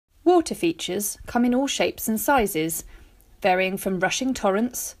water features come in all shapes and sizes, varying from rushing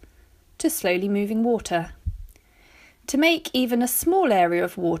torrents to slowly moving water. To make even a small area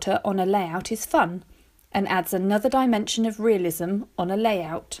of water on a layout is fun and adds another dimension of realism on a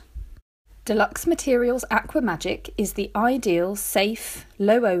layout. Deluxe Materials Aqua Magic is the ideal, safe,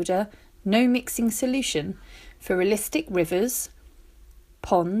 low odour, no mixing solution for realistic rivers,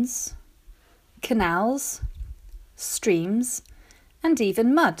 ponds, canals, streams, and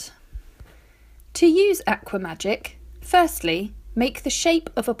even mud. To use Aqua Magic, firstly, make the shape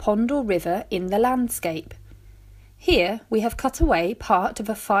of a pond or river in the landscape. Here we have cut away part of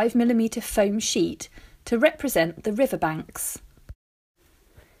a 5mm foam sheet to represent the riverbanks.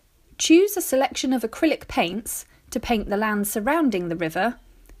 Choose a selection of acrylic paints to paint the land surrounding the river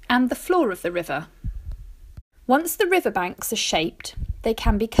and the floor of the river. Once the riverbanks are shaped, they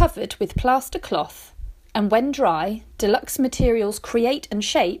can be covered with plaster cloth, and when dry, Deluxe Materials Create and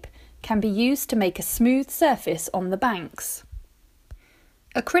Shape can be used to make a smooth surface on the banks.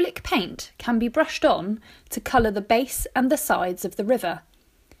 Acrylic paint can be brushed on to colour the base and the sides of the river.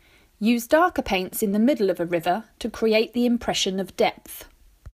 Use darker paints in the middle of a river to create the impression of depth.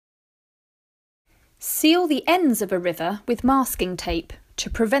 Seal the ends of a river with masking tape to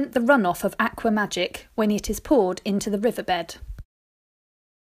prevent the runoff of Aqua Magic when it is poured into the riverbed.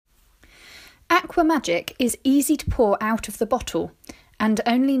 Aqua Magic is easy to pour out of the bottle and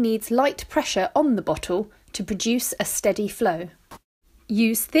only needs light pressure on the bottle to produce a steady flow.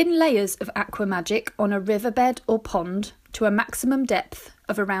 Use thin layers of Aqua Magic on a riverbed or pond to a maximum depth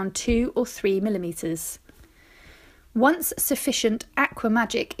of around 2 or 3mm. Once sufficient Aqua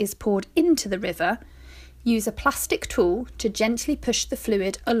Magic is poured into the river, use a plastic tool to gently push the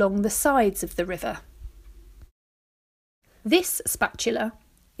fluid along the sides of the river. This spatula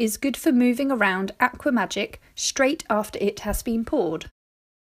is good for moving around Aqua Magic straight after it has been poured.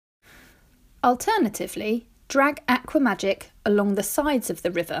 Alternatively, drag Aqua Magic along the sides of the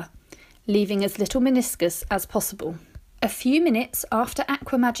river, leaving as little meniscus as possible. A few minutes after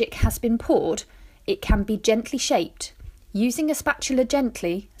Aqua Magic has been poured, it can be gently shaped, using a spatula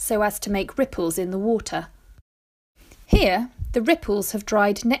gently so as to make ripples in the water. Here, the ripples have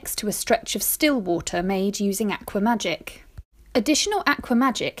dried next to a stretch of still water made using Aqua Magic. Additional Aqua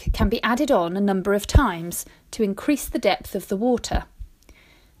Magic can be added on a number of times to increase the depth of the water.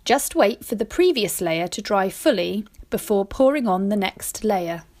 Just wait for the previous layer to dry fully before pouring on the next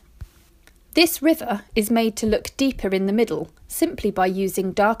layer. This river is made to look deeper in the middle simply by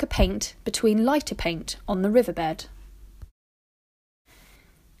using darker paint between lighter paint on the riverbed.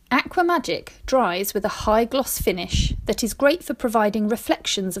 Aqua Magic dries with a high gloss finish that is great for providing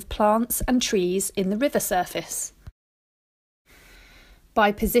reflections of plants and trees in the river surface.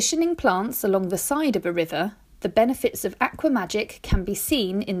 By positioning plants along the side of a river, the benefits of Aqua Magic can be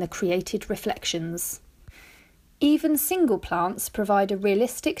seen in the created reflections. Even single plants provide a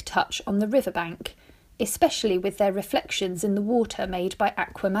realistic touch on the riverbank, especially with their reflections in the water made by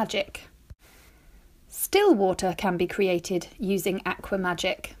Aqua Magic. Still water can be created using Aqua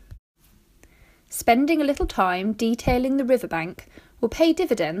Magic. Spending a little time detailing the riverbank will pay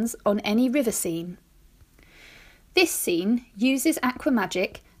dividends on any river scene. This scene uses Aqua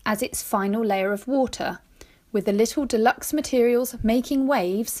Magic as its final layer of water, with the little Deluxe Materials making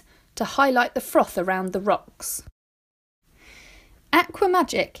waves to highlight the froth around the rocks. Aqua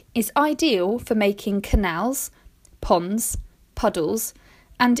Magic is ideal for making canals, ponds, puddles,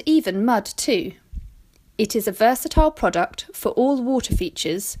 and even mud too. It is a versatile product for all water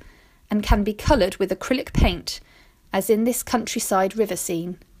features and can be coloured with acrylic paint, as in this countryside river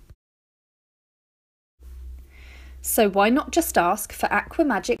scene. So why not just ask for Aqua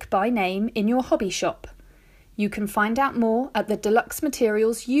Magic by name in your hobby shop? You can find out more at the Deluxe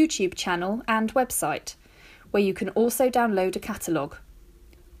Materials YouTube channel and website, where you can also download a catalogue.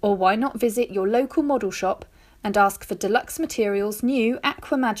 Or why not visit your local model shop and ask for Deluxe Materials' new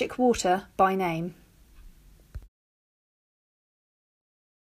Aqua Magic water by name?